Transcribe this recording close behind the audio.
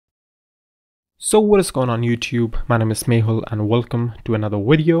So what is going on YouTube? My name is Mehul and welcome to another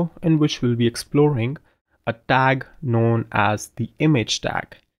video in which we'll be exploring a tag known as the image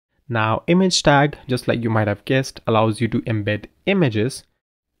tag. Now image tag, just like you might have guessed, allows you to embed images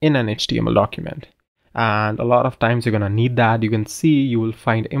in an HTML document. And a lot of times you're going to need that. You can see you will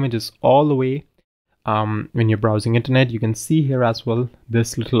find images all the way when you're browsing internet. You can see here as well,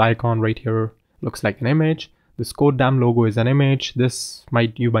 this little icon right here looks like an image. This code damn logo is an image.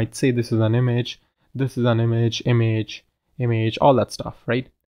 You might say this is an image. This is an image, image, all that stuff, right?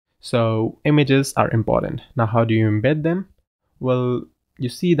 So images are important. Now, how do you embed them? Well, you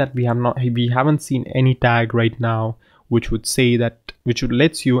see that we haven't seen any tag right now which would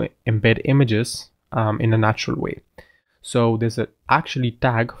lets you embed images in a natural way. So there's a actually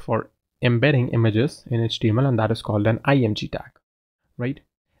tag for embedding images in HTML, and that is called an img tag, right?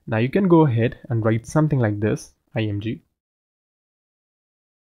 Now you can go ahead and write something like this, img.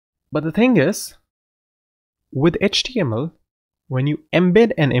 But the thing is, with HTML, when you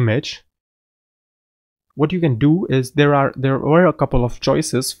embed an image, what you can do is there were a couple of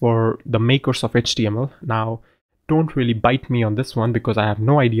choices for the makers of HTML. Now, don't really bite me on this one because I have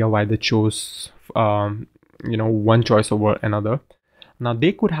no idea why they chose one choice over another. Now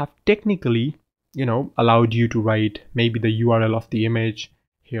they could have technically allowed you to write maybe the URL of the image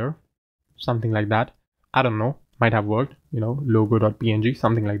here, something like that. I don't know, might have worked, logo.png,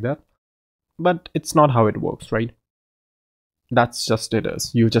 something like that. But it's not how it works, right? That's just it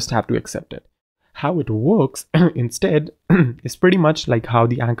is. You just have to accept it. How it works instead is pretty much like how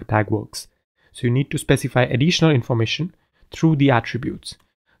the anchor tag works. So you need to specify additional information through the attributes.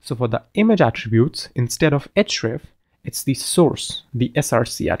 So for the image attributes, instead of href, it's the source, the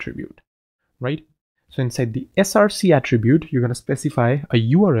src attribute, right? So inside the src attribute, you're going to specify a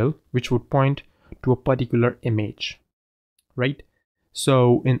URL which would point to a particular image, right?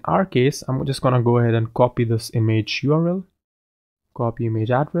 So in our case, I'm just going to go ahead and copy this image URL, copy image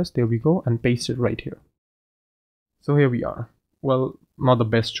address, there we go, and paste it right here. So here we are. Well, not the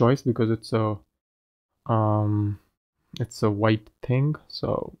best choice because it's a white thing.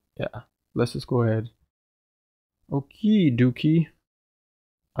 So yeah, let's just go ahead. Okie dokie.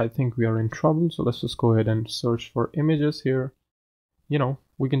 I think we are in trouble. So let's just go ahead and search for images here.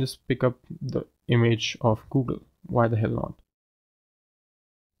 We can just pick up the image of Google. Why the hell not?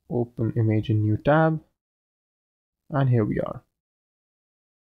 Open image in new tab. And here we are.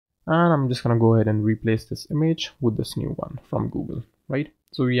 And I'm just going to go ahead and replace this image with this new one from Google, right?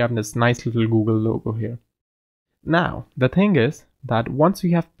 So we have this nice little Google logo here. Now, the thing is that once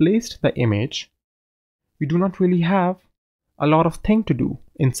we have placed the image, we do not really have a lot of thing to do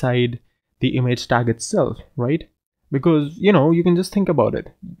inside the image tag itself, right? Because, you can just think about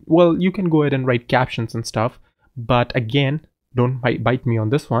it. Well, you can go ahead and write captions and stuff, but again, don't bite me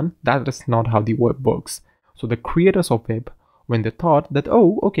on this one. That is not how the web works. So the creators of web, when they thought that,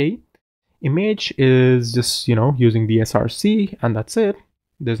 oh, okay, image is just, using the src and that's it.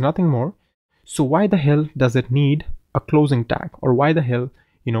 There's nothing more. So why the hell does it need a closing tag? Or why the hell,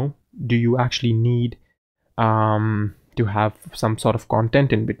 do you actually need to have some sort of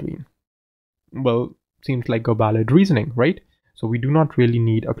content in between? Well, seems like a valid reasoning, right? So we do not really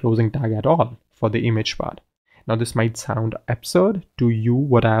need a closing tag at all for the image part. Now this might sound absurd to you.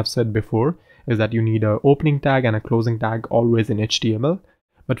 What I have said before is that you need an opening tag and a closing tag always in HTML.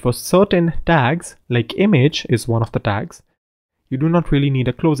 But for certain tags, like image is one of the tags, you do not really need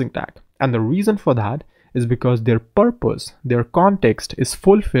a closing tag. And the reason for that is because their purpose, their context is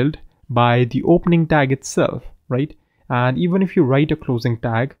fulfilled by the opening tag itself, right? And even if you write a closing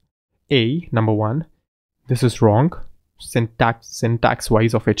tag, number one, this is wrong syntax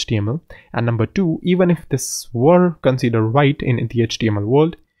wise of HTML. And number two, even if this were considered right in the HTML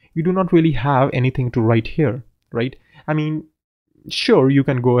world, you do not really have anything to write here, right? I mean, sure, you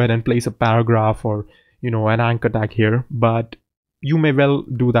can go ahead and place a paragraph or, an anchor tag here, but you may well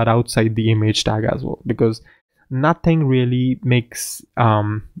do that outside the image tag as well, because nothing really makes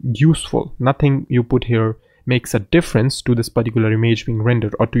useful. Nothing you put here makes a difference to this particular image being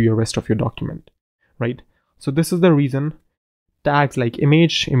rendered or to your rest of your document, right? So this is the reason tags like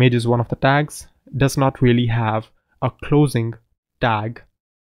image is one of the tags, does not really have a closing tag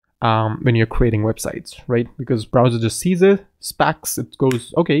when you're creating websites, right? Because browser just sees it, specs, it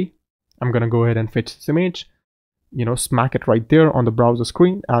goes, okay, I'm gonna go ahead and fetch this image, smack it right there on the browser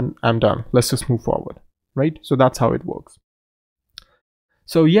screen, and I'm done. Let's just move forward, right? So that's how it works.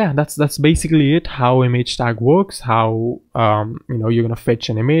 So yeah, that's basically it, how image tag works, how you're gonna fetch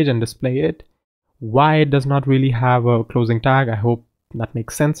an image and display it, why it does not really have a closing tag. I hope that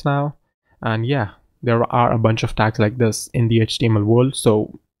makes sense now. And yeah, there are a bunch of tags like this in the HTML world,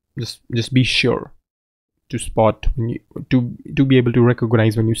 so just be sure to spot when you to be able to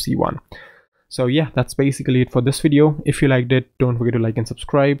recognize when you see one. So yeah, that's basically it for this video. If you liked it, don't forget to like and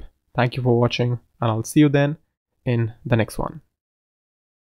subscribe. Thank you for watching, and I'll see you then in the next one.